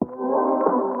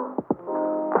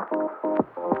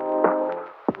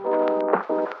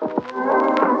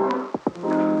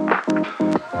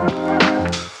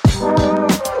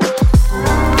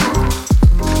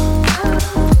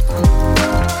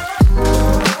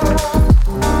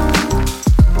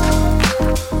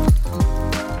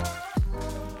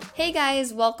Hey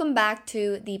guys, welcome back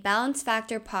to the Balance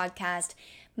Factor podcast.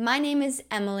 My name is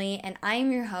Emily and I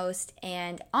am your host,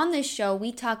 and on this show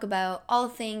we talk about all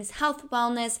things health,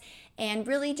 wellness, and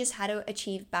really just how to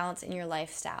achieve balance in your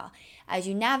lifestyle as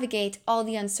you navigate all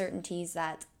the uncertainties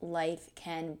that life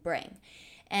can bring.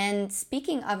 And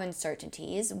speaking of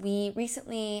uncertainties, we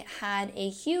recently had a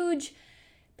huge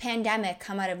pandemic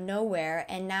come out of nowhere,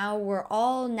 and now we're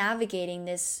all navigating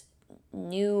this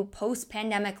new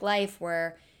post-pandemic life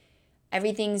where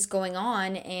everything's going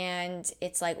on and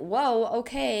it's like, whoa,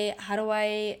 okay, how do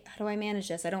I manage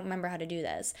this? I don't remember how to do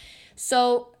this.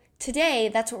 So today,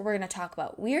 that's what we're going to talk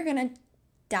about. We are going to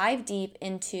dive deep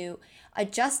into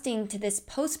adjusting to this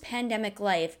post-pandemic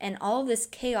life and all of this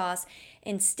chaos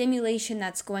and stimulation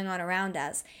that's going on around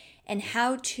us, and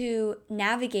how to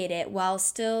navigate it while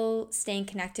still staying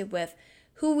connected with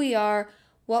who we are,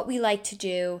 what we like to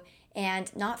do,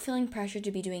 and not feeling pressured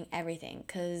to be doing everything.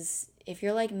 Because if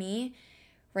you're like me,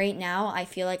 right now, I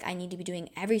feel like I need to be doing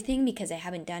everything because I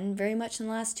haven't done very much in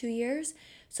the last 2 years.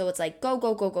 So it's like go,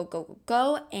 go, go, go, go, go,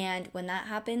 go. And when that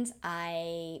happens,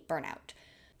 I burn out.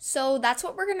 So that's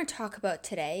what we're going to talk about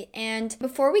today. And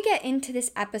before we get into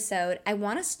this episode, I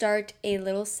want to start a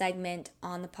little segment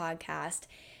on the podcast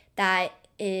that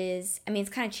is, it's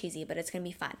kind of cheesy, but it's going to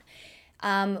be fun.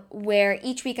 Where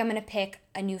each week I'm going to pick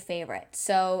a new favorite.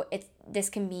 So this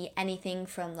can be anything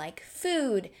from like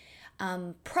food,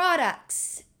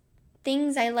 products,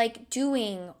 things I like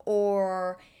doing,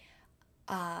 or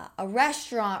a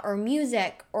restaurant or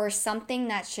music or something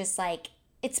that's just like,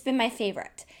 it's been my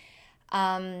favorite.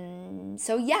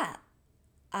 So yeah,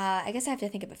 I guess I have to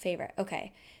think of a favorite.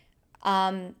 Okay.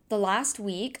 The last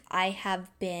week I have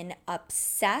been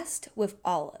obsessed with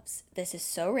olives. This is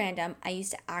so random. I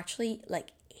used to actually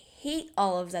hate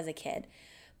olives as a kid,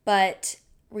 but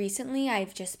recently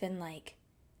I've just been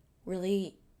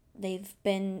they've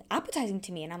been appetizing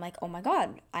to me, and I'm like, oh my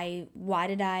God, why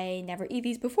did I never eat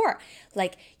these before?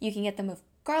 Like, you can get them with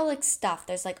garlic stuff.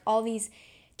 There's all these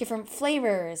different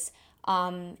flavors.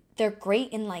 They're great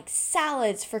in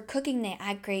salads for cooking. They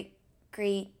add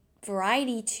great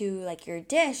variety to your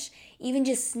dish, even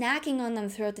just snacking on them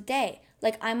throughout the day.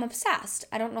 I'm obsessed.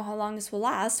 I don't know how long this will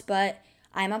last, but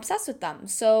I'm obsessed with them.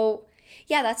 So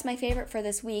yeah, that's my favorite for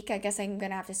this week. I guess I'm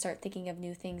gonna have to start thinking of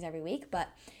new things every week, but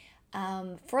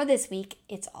for this week,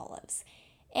 it's olives.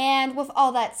 And with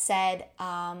all that said,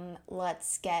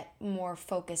 let's get more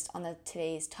focused on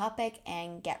today's topic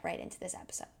and get right into this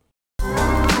episode.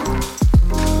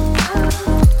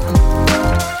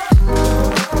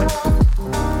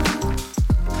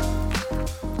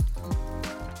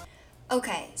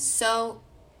 Okay, so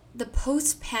the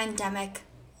post-pandemic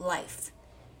life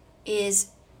is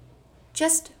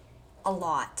just a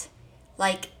lot.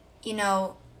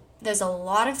 There's a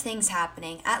lot of things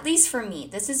happening, at least for me.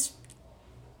 This is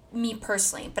me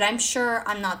personally, but I'm sure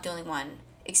I'm not the only one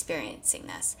experiencing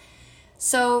this.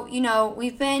 So,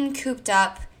 we've been cooped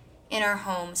up in our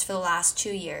homes for the last 2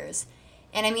 years.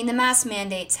 And the mask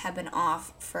mandates have been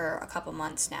off for a couple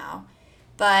months now.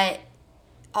 But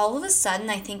all of a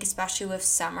sudden, I think especially with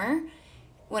summer,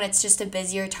 when it's just a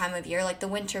busier time of year, the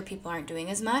winter, people aren't doing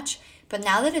as much. But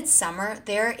now that it's summer,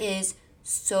 there is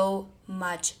so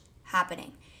much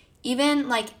happening.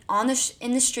 Even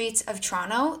in the streets of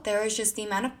Toronto, there is just the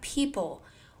amount of people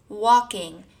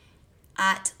walking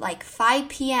at 5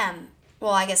 p.m.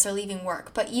 Well, I guess they're leaving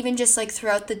work, but even just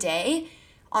throughout the day,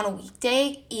 on a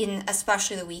weekday,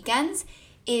 especially the weekends,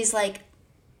 is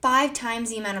 5 times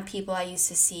the amount of people I used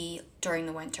to see during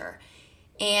the winter.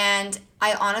 And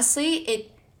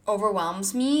it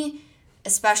overwhelms me,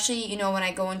 especially, when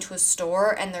I go into a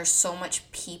store and there's so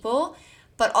much people,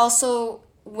 but also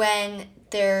when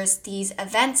there's these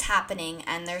events happening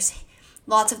and there's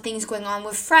lots of things going on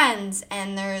with friends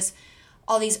and there's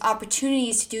all these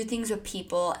opportunities to do things with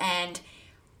people. And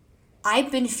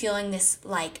I've been feeling this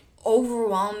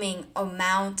overwhelming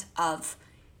amount of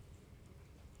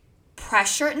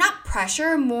pressure, not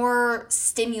pressure, more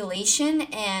stimulation,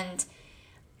 and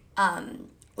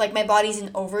my body's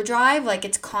in overdrive,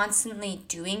 it's constantly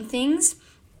doing things,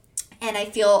 and I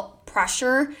feel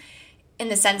pressure in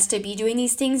the sense to be doing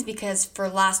these things because for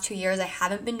the last 2 years I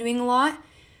haven't been doing a lot.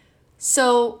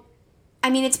 So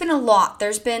it's been a lot.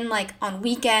 There's been on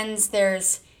weekends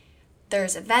there's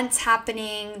events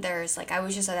happening. There's I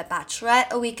was just at a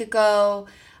bachelorette a week ago.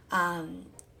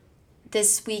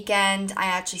 This weekend I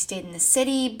actually stayed in the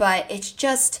city, but it's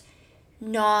just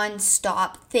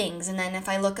non-stop things. And then if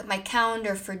I look at my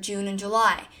calendar for June and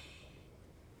July,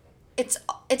 it's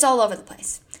all over the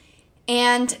place.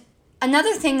 And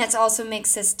another thing that also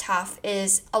makes this tough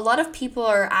is a lot of people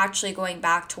are actually going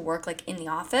back to work in the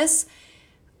office.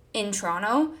 in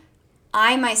Toronto,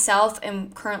 I myself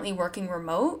am currently working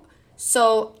remote.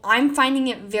 So I'm finding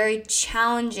it very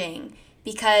challenging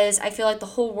because I feel like the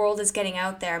whole world is getting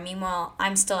out there. Meanwhile,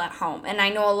 I'm still at home. And I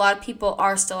know a lot of people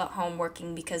are still at home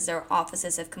working because their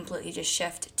offices have completely just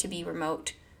shifted to be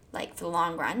remote, like for the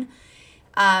long run.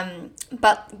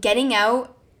 But getting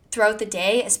out throughout the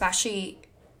day, especially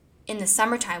in the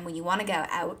summertime when you want to go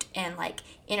out and like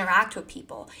interact with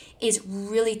people, is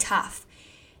really tough.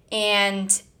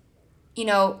 And,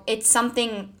 it's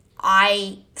something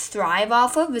I thrive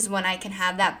off of, is when I can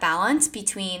have that balance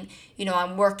between,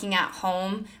 I'm working at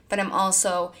home, but I'm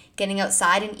also getting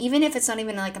outside. And even if it's not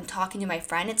even like I'm talking to my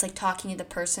friend, it's like talking to the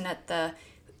person at the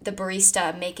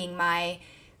barista making my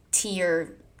tea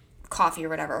or coffee or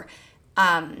whatever.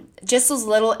 Just those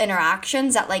little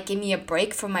interactions that like give me a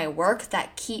break from my work,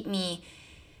 that keep me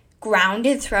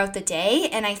grounded throughout the day.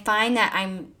 And I find that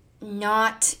I'm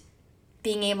not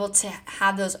being able to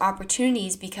have those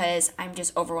opportunities because I'm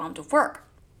just overwhelmed with work.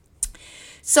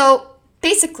 So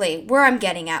basically, where I'm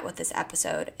getting at with this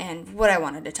episode and what I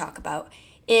wanted to talk about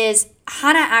is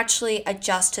how to actually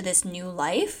adjust to this new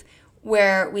life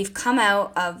where we've come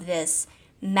out of this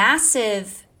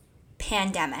massive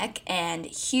pandemic and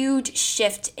huge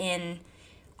shift in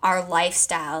our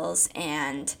lifestyles.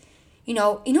 And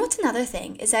what's another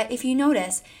thing is that if you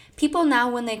notice, people now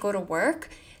when they go to work,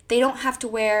 they don't have to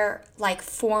wear like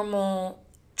formal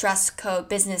dress code,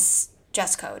 business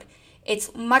dress code.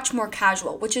 It's much more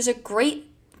casual, which is a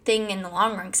great thing in the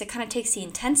long run because it kind of takes the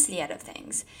intensity out of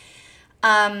things.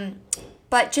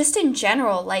 But just in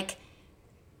general, like,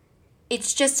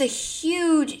 it's just a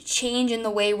huge change in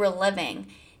the way we're living.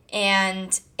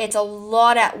 And it's a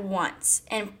lot at once.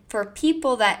 And for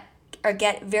people that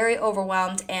get very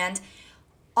overwhelmed, and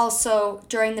also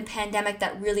during the pandemic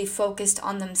that really focused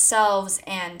on themselves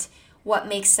and what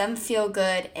makes them feel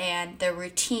good and their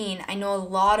routine. I know a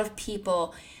lot of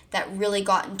people that really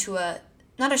got into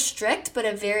not a strict, but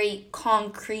a very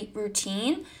concrete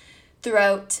routine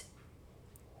throughout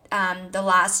the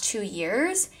last 2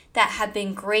 years that have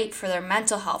been great for their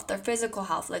mental health, their physical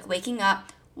health, like waking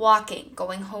up, walking,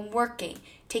 going home, working,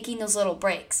 taking those little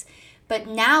breaks. But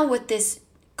now with this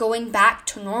going back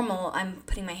to normal, I'm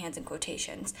putting my hands in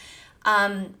quotations,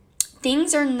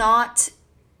 things are not,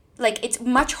 like, it's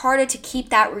much harder to keep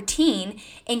that routine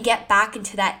and get back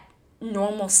into that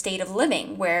normal state of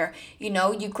living where,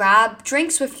 you grab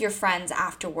drinks with your friends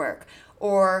after work,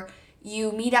 or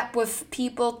you meet up with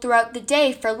people throughout the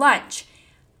day for lunch.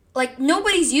 Like,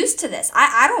 nobody's used to this.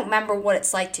 I don't remember what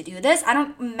it's like to do this. I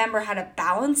don't remember how to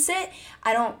balance it.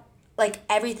 I don't, like,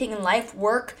 everything in life,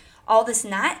 work, all this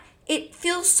and that. It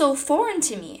feels so foreign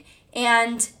to me.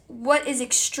 And what is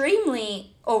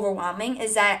extremely overwhelming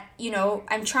is that,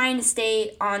 I'm trying to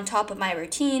stay on top of my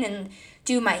routine and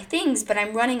do my things, but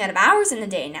I'm running out of hours in the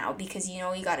day now because, you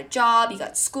got a job, you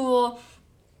got school,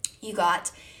 you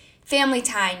got family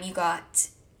time, you got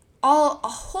a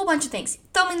whole bunch of things.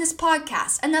 Filming this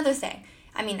podcast, another thing.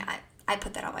 I mean, I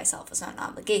put that on myself. It's not an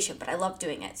obligation, but I love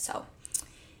doing it, so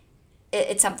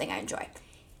it's something I enjoy.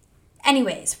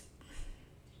 Anyways,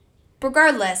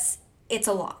 regardless, it's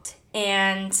a lot.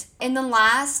 And in the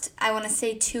last, I want to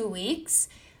say 2 weeks,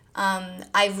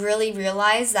 I've really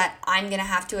realized that I'm going to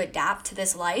have to adapt to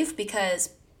this life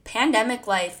because pandemic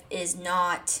life is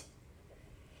not,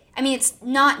 it's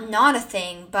not a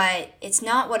thing, but it's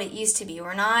not what it used to be.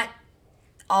 We're not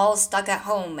all stuck at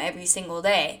home every single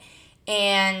day.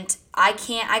 And I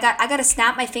got to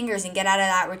snap my fingers and get out of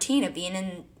that routine of being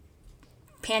in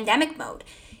pandemic mode.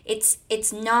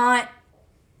 It's not,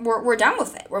 we're done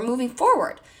with it. We're moving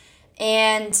forward.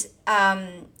 And,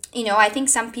 I think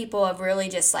some people have really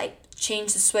just like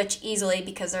changed the switch easily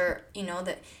because they're,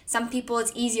 some people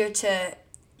it's easier to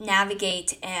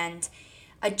navigate and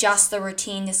adjust the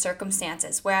routine to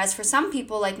circumstances. Whereas for some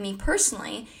people like me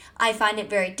personally, I find it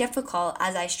very difficult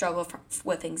as I struggle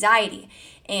with anxiety.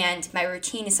 And my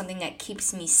routine is something that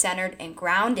keeps me centered and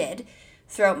grounded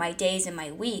throughout my days and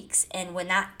my weeks. And when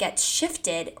that gets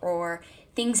shifted or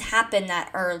things happen that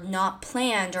are not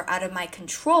planned or out of my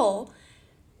control,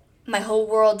 my whole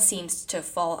world seems to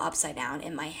fall upside down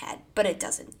in my head. But it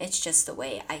doesn't. It's just the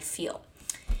way I feel.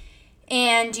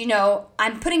 And,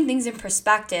 I'm putting things in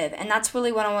perspective. And that's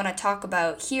really what I want to talk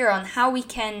about here on how we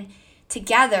can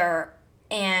together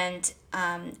and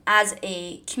as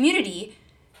a community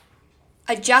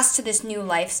adjust to this new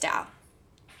lifestyle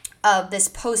of this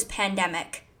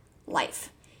post-pandemic life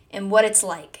and what it's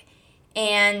like.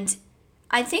 And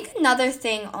I think another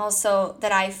thing also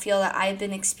that I feel that I've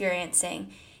been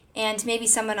experiencing, and maybe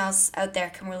someone else out there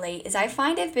can relate, is I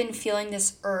find I've been feeling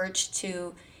this urge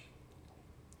to,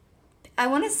 I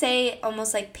want to say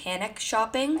almost like panic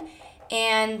shopping.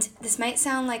 And this might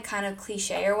sound like kind of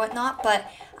cliche or whatnot,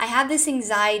 but I have this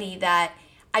anxiety that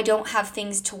I don't have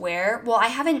things to wear. Well, I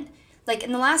haven't, like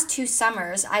in the last 2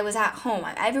 summers, I was at home.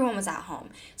 Everyone was at home.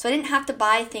 So I didn't have to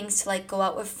buy things to like go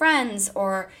out with friends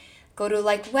or go to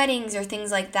like weddings or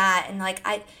things like that. And like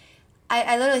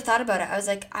I literally thought about it. I was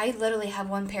like, I literally have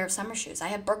 1 pair of summer shoes. I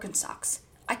have Birkenstocks.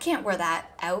 I can't wear that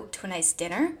out to a nice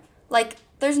dinner. Like,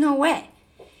 there's no way.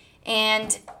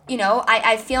 And,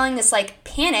 I'm feeling this like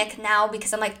panic now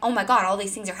because I'm like, oh my God, all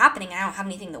these things are happening and I don't have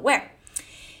anything to wear.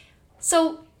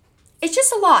 So it's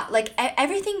just a lot. Like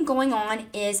everything going on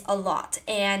is a lot.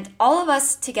 And all of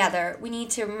us together, we need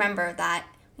to remember that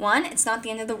 1, it's not the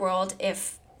end of the world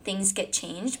if things get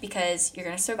changed because you're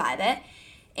going to survive it.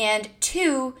 And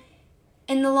 2,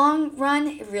 in the long run,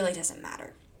 it really doesn't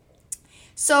matter.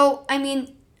 So,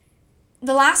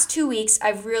 the last 2 weeks,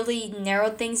 I've really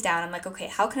narrowed things down. I'm like, okay,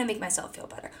 how can I make myself feel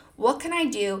better? What can I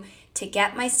do to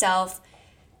get myself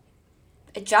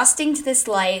adjusting to this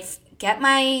life, get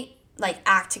my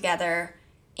act together,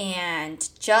 and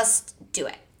just do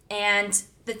it? And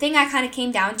the thing I kind of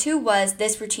came down to was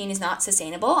this routine is not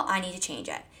sustainable. I need to change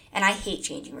it. And I hate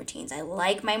changing routines. I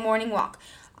like my morning walk.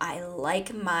 I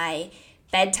like my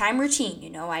bedtime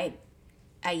routine. I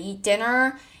eat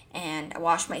dinner and I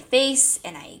wash my face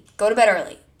and I go to bed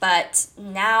early. But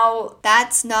now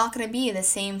that's not going to be the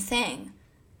same thing,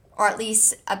 or at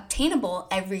least obtainable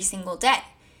every single day.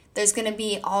 There's going to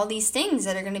be all these things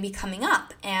that are going to be coming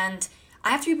up, and I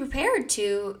have to be prepared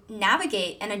to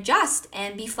navigate and adjust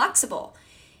and be flexible.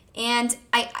 And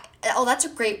that's a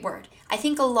great word. I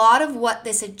think a lot of what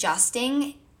this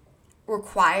adjusting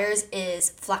requires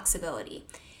is flexibility.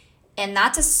 And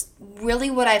that's really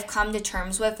what I've come to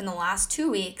terms with in the last 2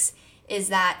 weeks, is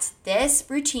that this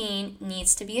routine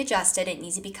needs to be adjusted. It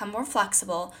needs to become more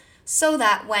flexible so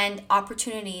that when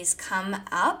opportunities come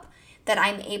up, that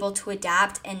I'm able to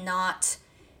adapt and not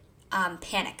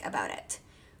panic about it.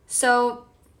 So,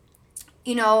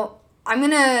 I'm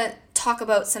going to talk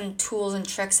about some tools and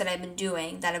tricks that I've been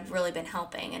doing that have really been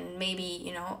helping. And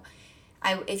maybe,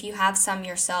 if you have some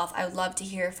yourself, I would love to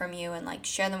hear from you and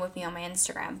share them with me on my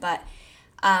Instagram. But,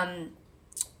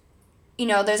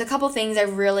 there's a couple things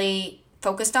I've really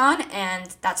focused on,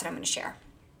 and that's what I'm going to share.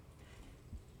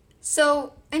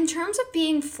 So in terms of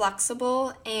being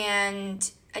flexible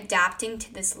and adapting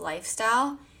to this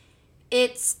lifestyle,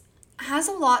 it has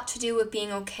a lot to do with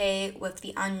being okay with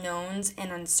the unknowns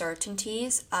and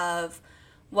uncertainties of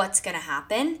what's going to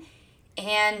happen.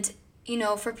 And,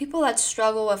 for people that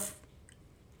struggle with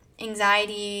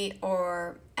anxiety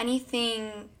or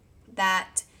anything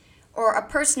or a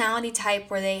personality type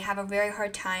where they have a very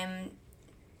hard time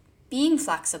being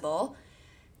flexible,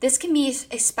 this can be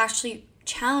especially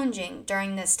challenging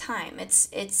during this time.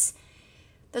 There's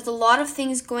a lot of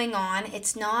things going on.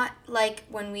 It's not like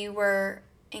when we were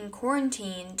in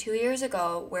quarantine 2 years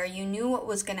ago where you knew what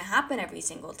was going to happen every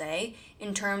single day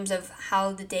in terms of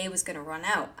how the day was going to run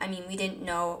out. We didn't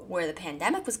know where the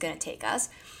pandemic was going to take us,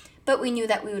 but we knew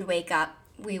that we would wake up,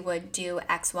 we would do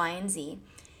X, Y, and Z,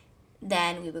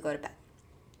 then we would go to bed.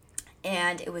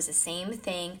 And it was the same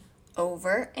thing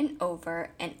over and over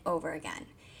and over again.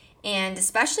 And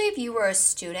especially if you were a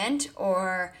student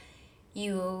or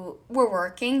you were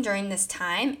working during this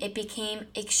time, it became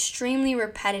extremely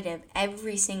repetitive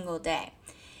every single day.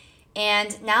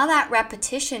 And now that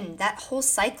repetition, that whole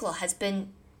cycle has been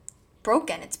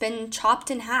broken. It's been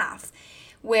chopped in half,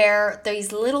 where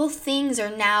these little things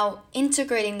are now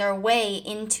integrating their way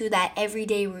into that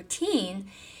everyday routine,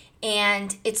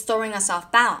 and it's throwing us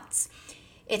off balance.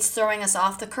 It's throwing us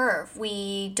off the curve.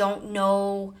 We don't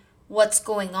know what's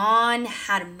going on,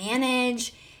 how to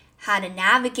manage, how to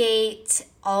navigate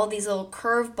all these little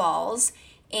curveballs,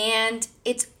 and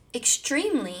it's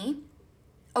extremely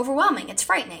overwhelming. It's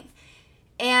frightening.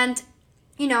 And,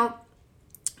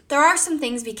 there are some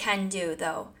things we can do,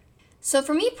 though. So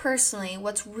for me personally,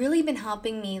 what's really been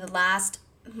helping me the last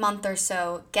month or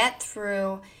so get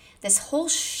through this whole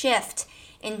shift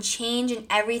and change and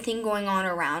everything going on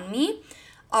around me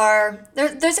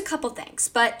there's a couple things.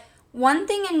 But one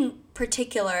thing in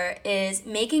particular is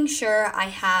making sure I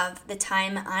have the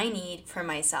time I need for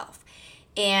myself.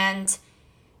 And,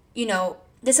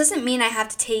 this doesn't mean I have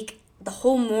to take the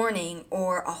whole morning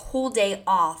or a whole day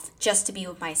off just to be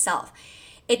with myself.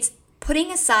 It's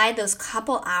putting aside those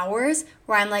couple hours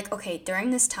where I'm like, okay,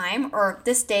 during this time or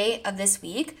this day of this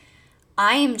week,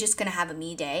 I am just going to have a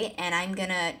me day and I'm going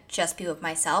to just be with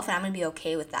myself, and I'm going to be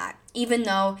okay with that. Even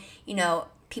though,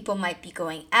 people might be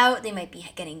going out, they might be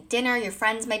getting dinner, your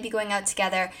friends might be going out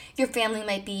together, your family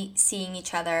might be seeing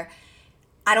each other.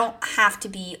 I don't have to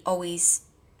be always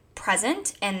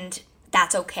present, and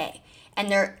that's okay. And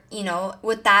there,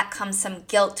 with that comes some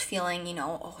guilt feeling,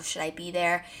 oh, should I be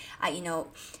there? I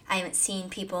haven't seen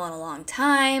people in a long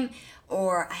time,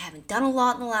 or I haven't done a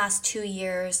lot in the last 2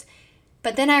 years.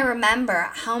 But then I remember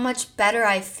how much better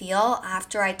I feel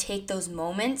after I take those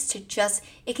moments to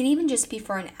it can even just be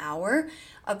for an hour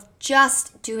of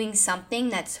just doing something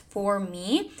that's for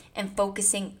me and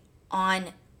focusing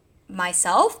on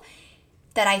myself,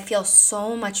 that I feel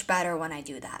so much better when I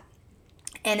do that.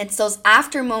 And it's those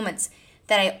after moments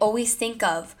that I always think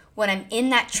of when I'm in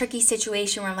that tricky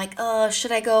situation where I'm like, oh,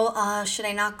 should I go? Should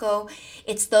I not go?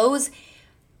 It's those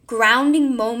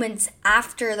grounding moments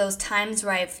after those times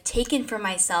where I've taken for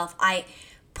myself. I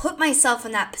put myself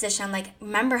in that position. I'm like,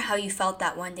 remember how you felt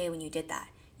that one day when you did that?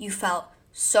 You felt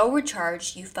so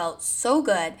recharged. You felt so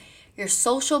good. Your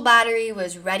social battery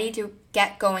was ready to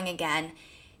get going again.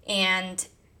 And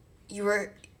you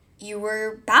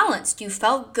were balanced. You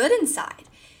felt good inside.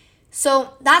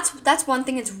 So that's one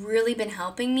thing that's really been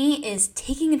helping me, is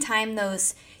taking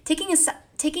those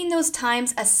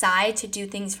times aside to do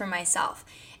things for myself.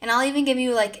 And I'll even give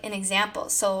you like an example.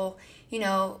 So,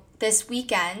 this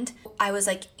weekend I was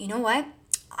like, you know what?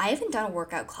 I haven't done a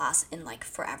workout class in like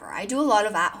forever. I do a lot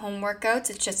of at-home workouts.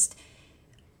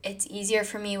 It's easier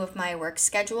for me with my work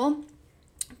schedule.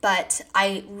 But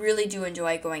I really do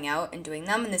enjoy going out and doing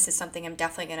them. And this is something I'm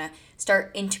definitely going to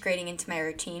start integrating into my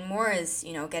routine more, is,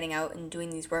 getting out and doing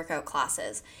these workout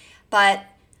classes. But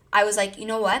I was like, you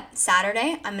know what?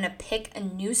 Saturday, I'm going to pick a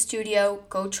new studio,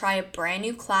 go try a brand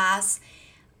new class.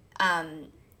 I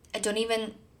don't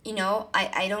even,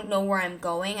 I don't know where I'm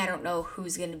going. I don't know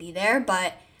who's going to be there,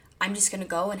 but I'm just going to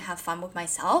go and have fun with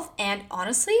myself. And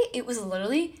honestly, it was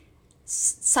literally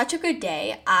such a good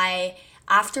day.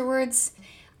 Afterwards,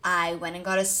 I went and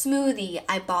got a smoothie.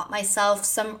 I bought myself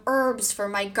some herbs for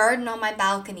my garden on my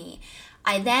balcony.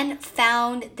 I then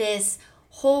found this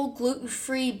whole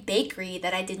gluten-free bakery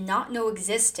that I did not know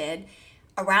existed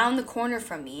around the corner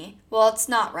from me. Well, it's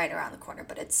not right around the corner,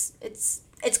 but it's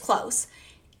close.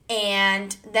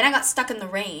 And then I got stuck in the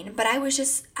rain, but I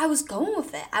was going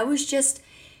with it. I was just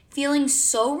feeling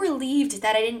so relieved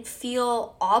that I didn't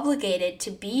feel obligated to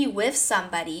be with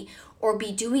somebody or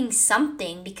be doing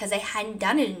something because I hadn't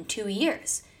done it in 2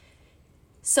 years.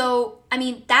 So,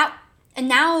 and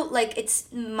now, like,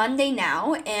 it's Monday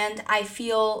now, and I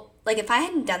feel like if I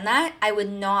hadn't done that, I would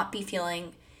not be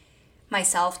feeling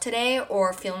myself today,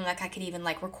 or feeling like I could even,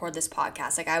 like, record this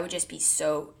podcast. Like, I would just be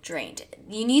so drained.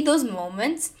 You need those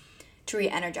moments to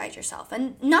re-energize yourself.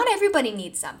 And not everybody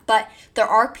needs them, but there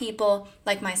are people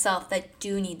like myself that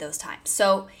do need those times.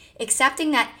 So, accepting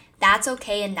that that's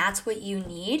okay and that's what you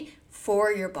need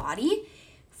for your body,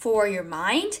 for your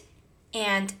mind,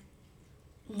 and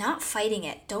not fighting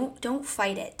it. Don't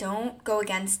fight it. Don't go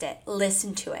against it.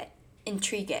 Listen to it.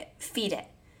 Intrigue it. Feed it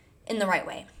in the right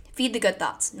way. Feed the good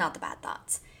thoughts, not the bad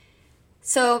thoughts.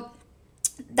 So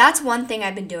that's one thing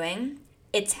I've been doing.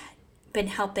 It's been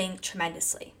helping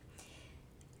tremendously.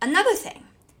 Another thing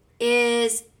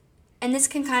is, and this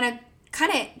can kind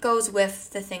of goes with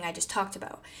the thing I just talked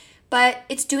about, but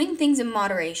it's doing things in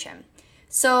moderation.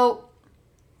 So,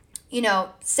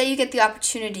 say you get the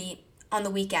opportunity on the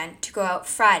weekend to go out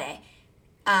Friday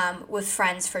with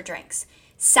friends for drinks.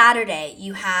 Saturday,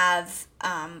 you have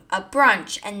a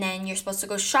brunch, and then you're supposed to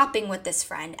go shopping with this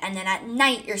friend. And then at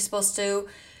night, you're supposed to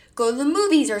go to the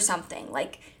movies or something.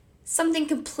 Like, something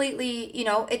completely,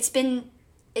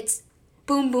 it's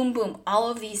boom, boom, boom,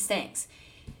 all of these things.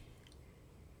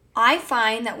 I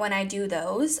find that when I do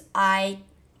those, I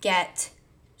get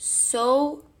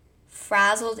so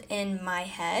frazzled in my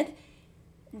head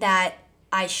that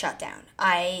I shut down.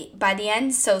 By the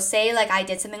end, so say like I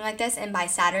did something like this, and by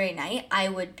Saturday night, I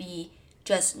would be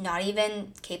just not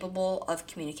even capable of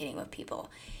communicating with people.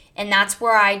 And that's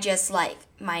where I just like,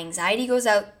 my anxiety goes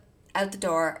out the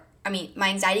door. My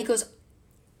anxiety goes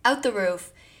out the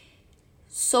roof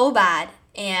so bad,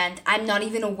 and I'm not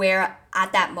even aware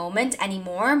at that moment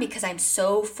anymore because I'm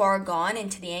so far gone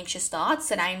into the anxious thoughts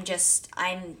that I'm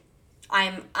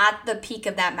at the peak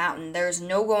of that mountain. There's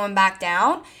no going back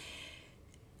down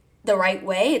the right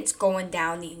way. It's going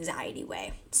down the anxiety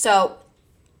way. So,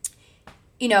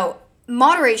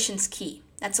 moderation's key.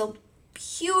 That's a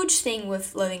huge thing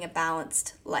with living a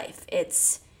balanced life.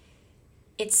 It's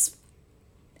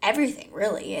everything,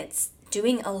 really. It's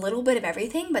doing a little bit of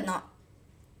everything, but not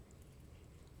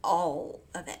all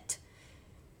of it.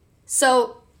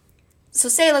 So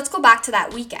say, let's go back to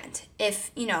that weekend.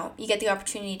 If, you get the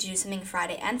opportunity to do something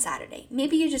Friday and Saturday,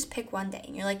 maybe you just pick one day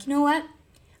and you're like, you know what?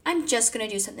 I'm just going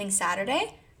to do something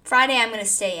Saturday. Friday, I'm going to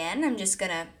stay in. I'm just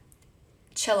going to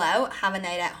chill out, have a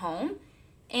night at home,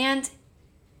 and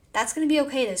that's going to be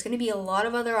okay. There's going to be a lot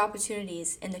of other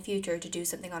opportunities in the future to do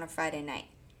something on a Friday night.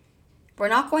 We're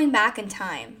not going back in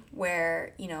time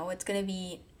where, it's going to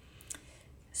be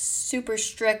super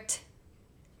strict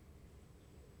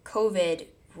COVID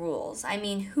rules. I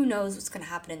mean, who knows what's going to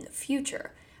happen in the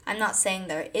future? I'm not saying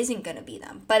there isn't going to be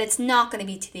them, but it's not going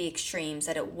to be to the extremes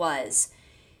that it was,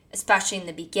 especially in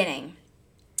the beginning.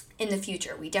 In the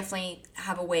future, we definitely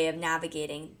have a way of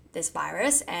navigating this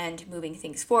virus and moving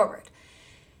things forward.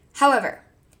 However,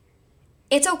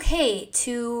 it's okay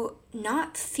to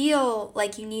not feel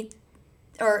like you need,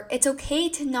 or it's okay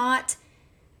to not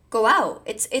go out.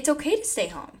 It's okay to stay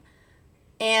home.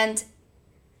 And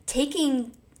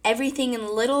taking everything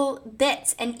in little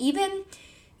bits, and even,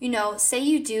 say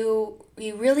you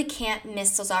really can't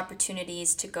miss those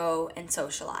opportunities to go and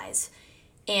socialize.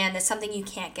 And it's something you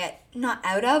can't get, not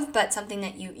out of, but something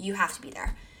that you have to be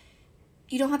there.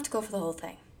 You don't have to go for the whole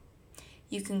thing.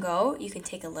 You can go, you can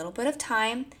take a little bit of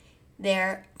time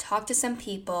there, talk to some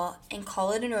people, and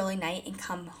call it an early night and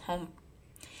come home.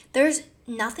 There's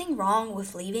nothing wrong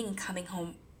with leaving and coming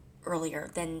home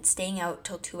earlier than staying out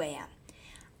till 2 a.m.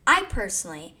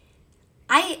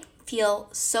 I feel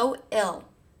so ill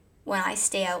when I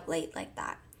stay out late like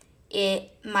that.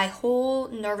 My whole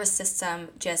nervous system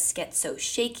just gets so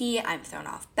shaky. I'm thrown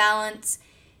off balance.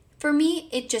 For me,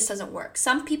 it just doesn't work.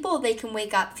 Some people, they can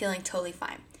wake up feeling totally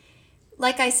fine.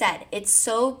 Like I said, it's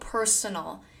so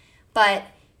personal. But,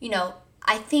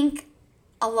 I think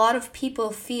a lot of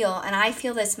people feel, and I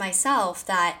feel this myself,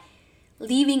 that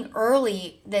leaving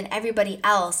early than everybody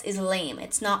else is lame.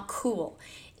 It's not cool.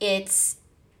 It's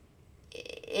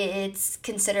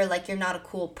considered like you're not a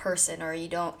cool person, or you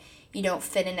don't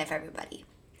fit in with everybody.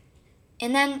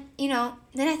 And then,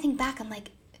 then I think back, I'm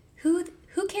like, who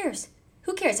cares?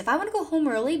 Who cares? If I want to go home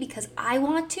early because I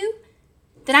want to,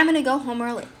 then I'm going to go home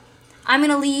early. I'm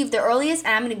going to leave the earliest,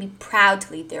 and I'm going to be proud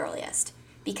to leave the earliest.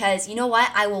 Because you know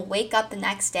what? I will wake up the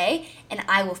next day, and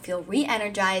I will feel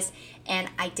re-energized, and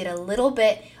I did a little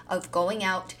bit of going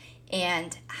out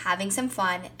and having some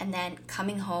fun, and then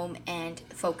coming home and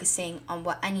focusing on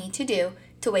what I need to do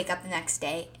to wake up the next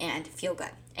day and feel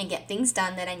good and get things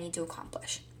done that I need to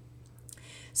accomplish.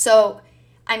 So,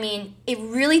 it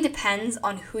really depends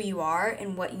on who you are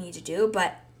and what you need to do,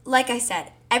 but like I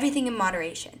said, everything in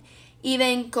moderation.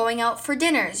 Even going out for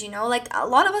dinners, like a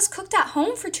lot of us cooked at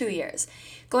home for 2 years.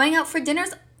 Going out for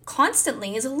dinners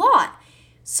constantly is a lot.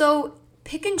 So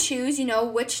pick and choose,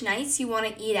 which nights you want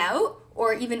to eat out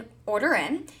or even order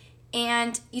in.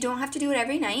 And you don't have to do it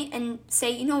every night, and say,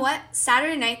 you know what,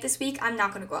 Saturday night this week, I'm not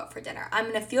going to go out for dinner. I'm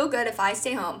going to feel good if I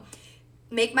stay home.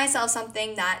 Make myself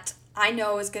something that I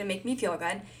know is going to make me feel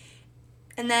good.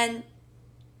 And then,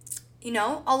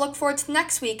 I'll look forward to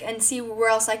next week and see where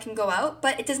else I can go out.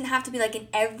 But it doesn't have to be like an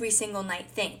every single night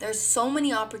thing. There's so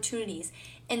many opportunities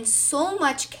and so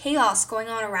much chaos going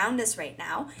on around us right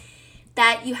now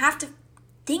that you have to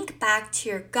think back to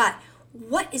your gut.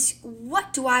 What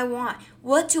do I want?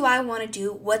 What do I want to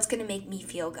do? What's going to make me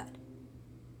feel good?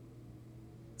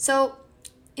 So,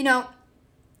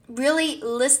 really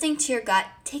listening to your gut,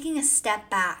 taking a step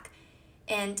back,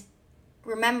 and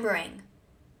remembering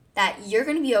that you're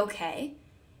going to be okay.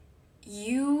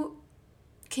 You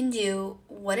can do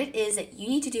what it is that you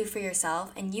need to do for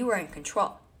yourself, and you are in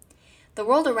control. The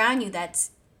world around you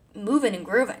that's moving and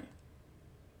grooving,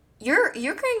 you're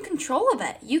in control of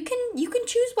it. You can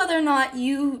choose whether or not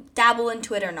you dabble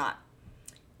into it or not.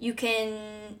 You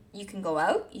can go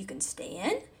out, you can stay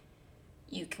in,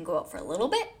 you can go out for a little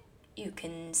bit, you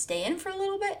can stay in for a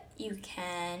little bit, you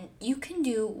can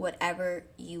do whatever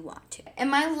you want to. And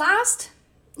my last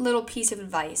little piece of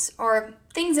advice, or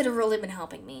things that have really been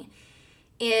helping me,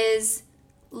 is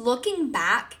looking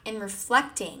back and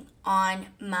reflecting on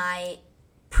my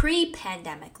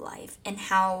pre-pandemic life and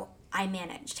how I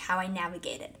managed, how I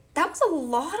navigated. That was a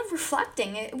lot of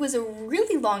reflecting. It was a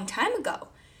really long time ago.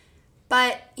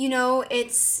 But,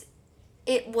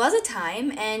 it was a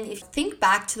time, and if you think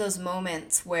back to those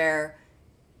moments where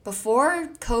before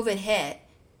COVID hit,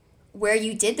 where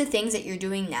you did the things that you're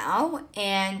doing now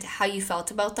and how you felt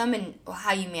about them and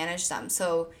how you managed them.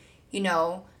 So,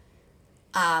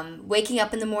 waking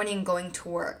up in the morning and going to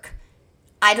work.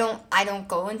 I don't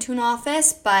go into an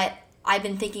office, but I've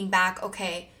been thinking back,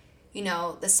 okay,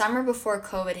 the summer before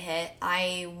COVID hit,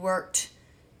 I worked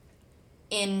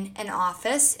in an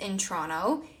office in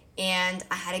Toronto, and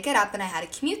I had to get up and I had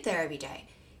to commute there every day.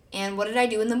 And what did I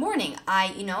do in the morning?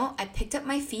 I picked up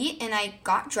my feet and I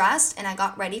got dressed and I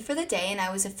got ready for the day, and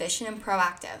I was efficient and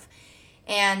proactive.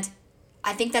 And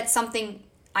I think that's something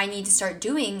I need to start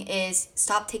doing is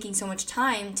stop taking so much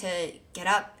time to get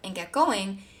up and get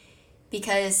going,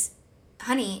 because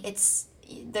honey,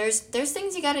 there's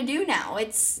things you got to do now.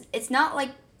 It's not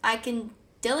like I can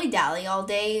dilly-dally all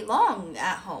day long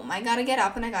at home. I got to get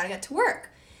up and I got to get to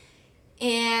work.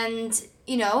 And,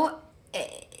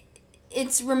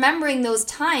 it's remembering those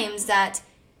times that,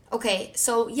 okay,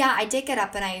 so yeah, I did get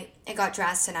up and I got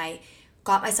dressed and I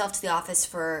got myself to the office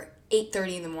for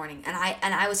 8:30 in the morning, and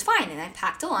I was fine, and I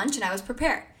packed a lunch and I was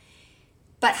prepared.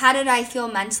 But how did I feel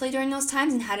mentally during those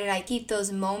times, and how did I keep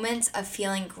those moments of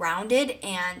feeling grounded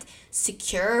and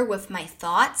secure with my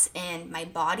thoughts and my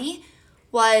body?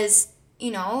 Was,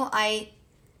 I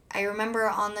remember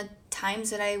on the times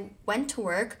that I went to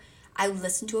work, I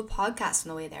listened to a podcast on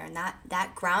the way there, and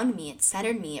that grounded me, it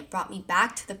centered me, it brought me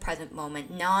back to the present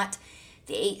moment, not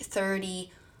the 8:30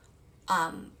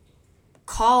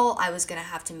 call I was gonna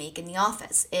have to make in the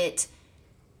office. It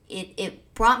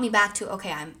brought me back to,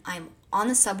 okay, I'm on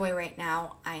the subway right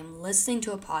now, I'm listening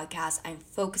to a podcast, I'm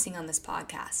focusing on this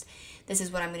podcast. This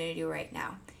is what I'm gonna do right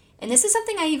now. And this is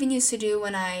something I even used to do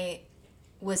when I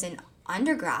was in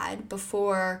undergrad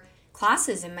before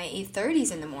classes in my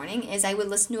 8:30s in the morning, is I would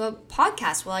listen to a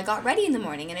podcast while I got ready in the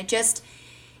morning, and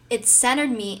it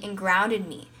centered me and grounded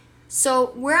me. So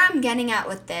where I'm getting at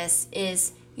with this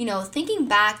is, thinking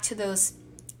back to those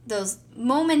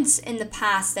moments in the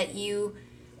past that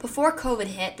before COVID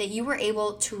hit, that you were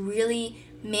able to really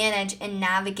manage and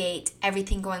navigate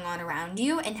everything going on around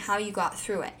you and how you got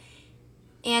through it.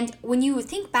 And when you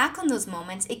think back on those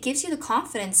moments, it gives you the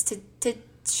confidence to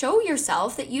show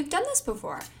yourself that you've done this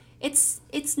before.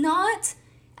 It's not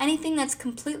anything that's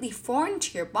completely foreign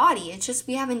to your body. It's just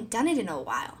we haven't done it in a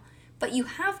while. But you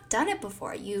have done it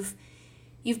before.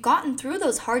 You've gotten through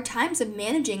those hard times of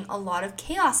managing a lot of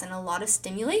chaos and a lot of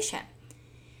stimulation.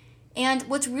 And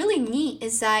what's really neat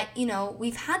is that,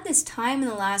 we've had this time in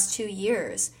the last 2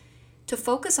 years to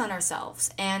focus on ourselves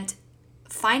and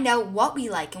find out what we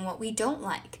like and what we don't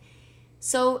like.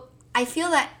 So I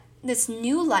feel that this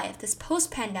new life, this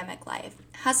post-pandemic life,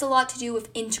 has a lot to do with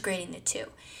integrating the two.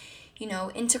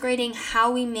 Integrating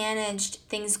how we managed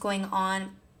things going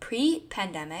on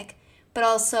pre-pandemic, but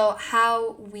also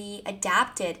how we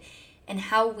adapted and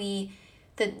how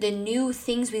the new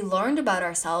things we learned about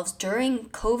ourselves during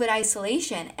COVID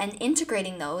isolation, and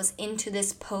integrating those into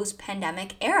this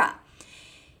post-pandemic era.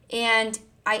 And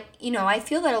I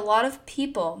feel that a lot of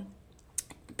people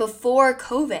before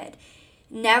COVID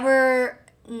never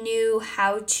knew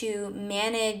how to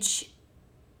manage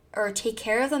or take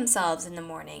care of themselves in the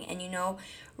morning. And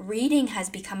reading has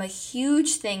become a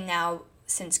huge thing now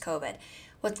since COVID.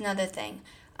 What's another thing?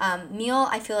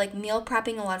 I feel like meal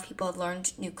prepping, a lot of people have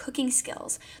learned new cooking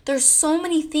skills. There's so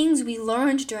many things we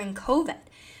learned during COVID.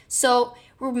 So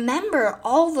remember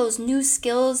all those new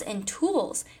skills and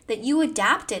tools that you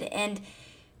adapted and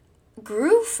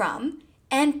grew from,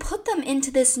 and put them into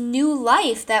this new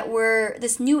life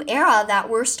this new era that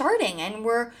we're starting and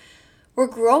we're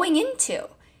growing into.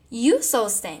 Use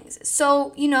those things.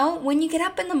 So, when you get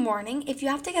up in the morning, if you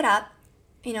have to get up,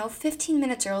 15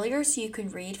 minutes earlier so you can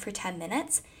read for 10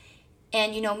 minutes.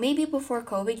 And, maybe before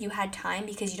COVID you had time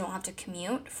because you don't have to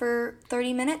commute for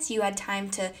 30 minutes. You had time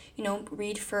to,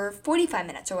 read for 45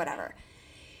 minutes or whatever.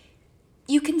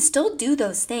 You can still do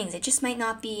those things. It just you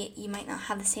might not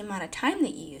have the same amount of time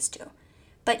that you used to.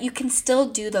 But you can still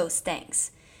do those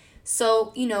things.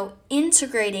 So,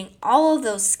 integrating all of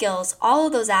those skills, all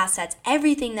of those assets,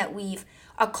 everything that we've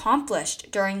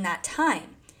accomplished during that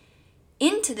time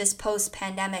into this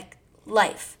post-pandemic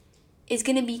life is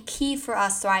going to be key for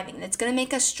us thriving. It's going to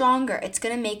make us stronger. It's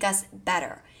going to make us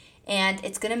better. And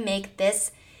it's going to make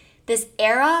this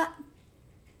era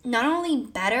not only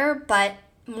better, but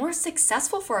more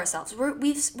successful for ourselves.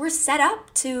 We're set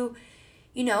up to,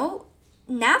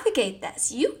 navigate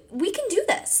this. We can do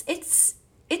this. It's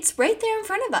right there in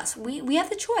front of us. We have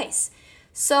the choice.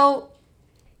 So,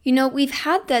 we've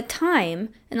had that time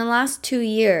in the last 2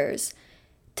 years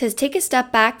to take a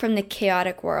step back from the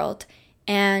chaotic world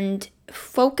and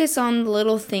focus on the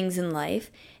little things in life.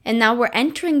 And now we're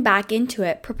entering back into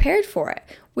it, prepared for it.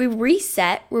 We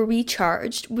reset, we're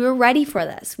recharged, we're ready for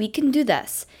this. We can do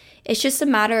this. It's just a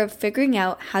matter of figuring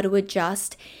out how to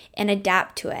adjust and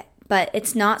adapt to it. But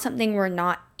it's not something we're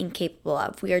not incapable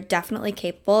of. We are definitely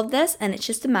capable of this, and it's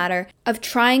just a matter of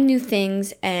trying new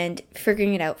things and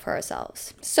figuring it out for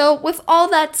ourselves. So with all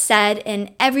that said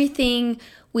and everything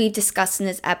we've discussed in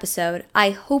this episode,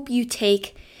 I hope you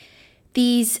take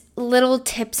these little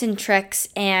tips and tricks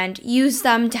and use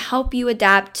them to help you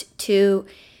adapt to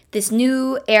this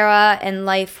new era and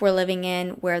life we're living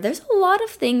in, where there's a lot of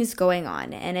things going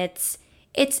on, and it's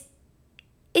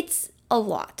it's a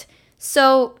lot.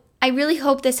 So I really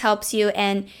hope this helps you,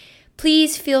 and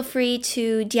please feel free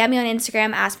to DM me on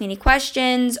Instagram, ask me any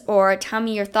questions, or tell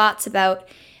me your thoughts about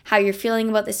how you're feeling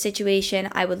about the situation.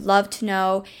 I would love to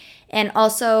know. And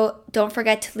also, don't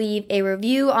forget to leave a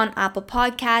review on Apple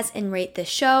Podcasts and rate the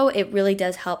show. It really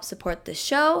does help support the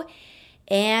show.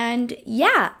 And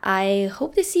yeah, I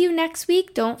hope to see you next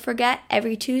week. Don't forget,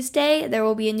 every Tuesday there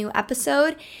will be a new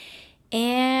episode.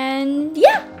 And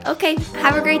yeah, okay.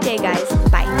 Have a great day, guys.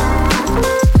 Bye.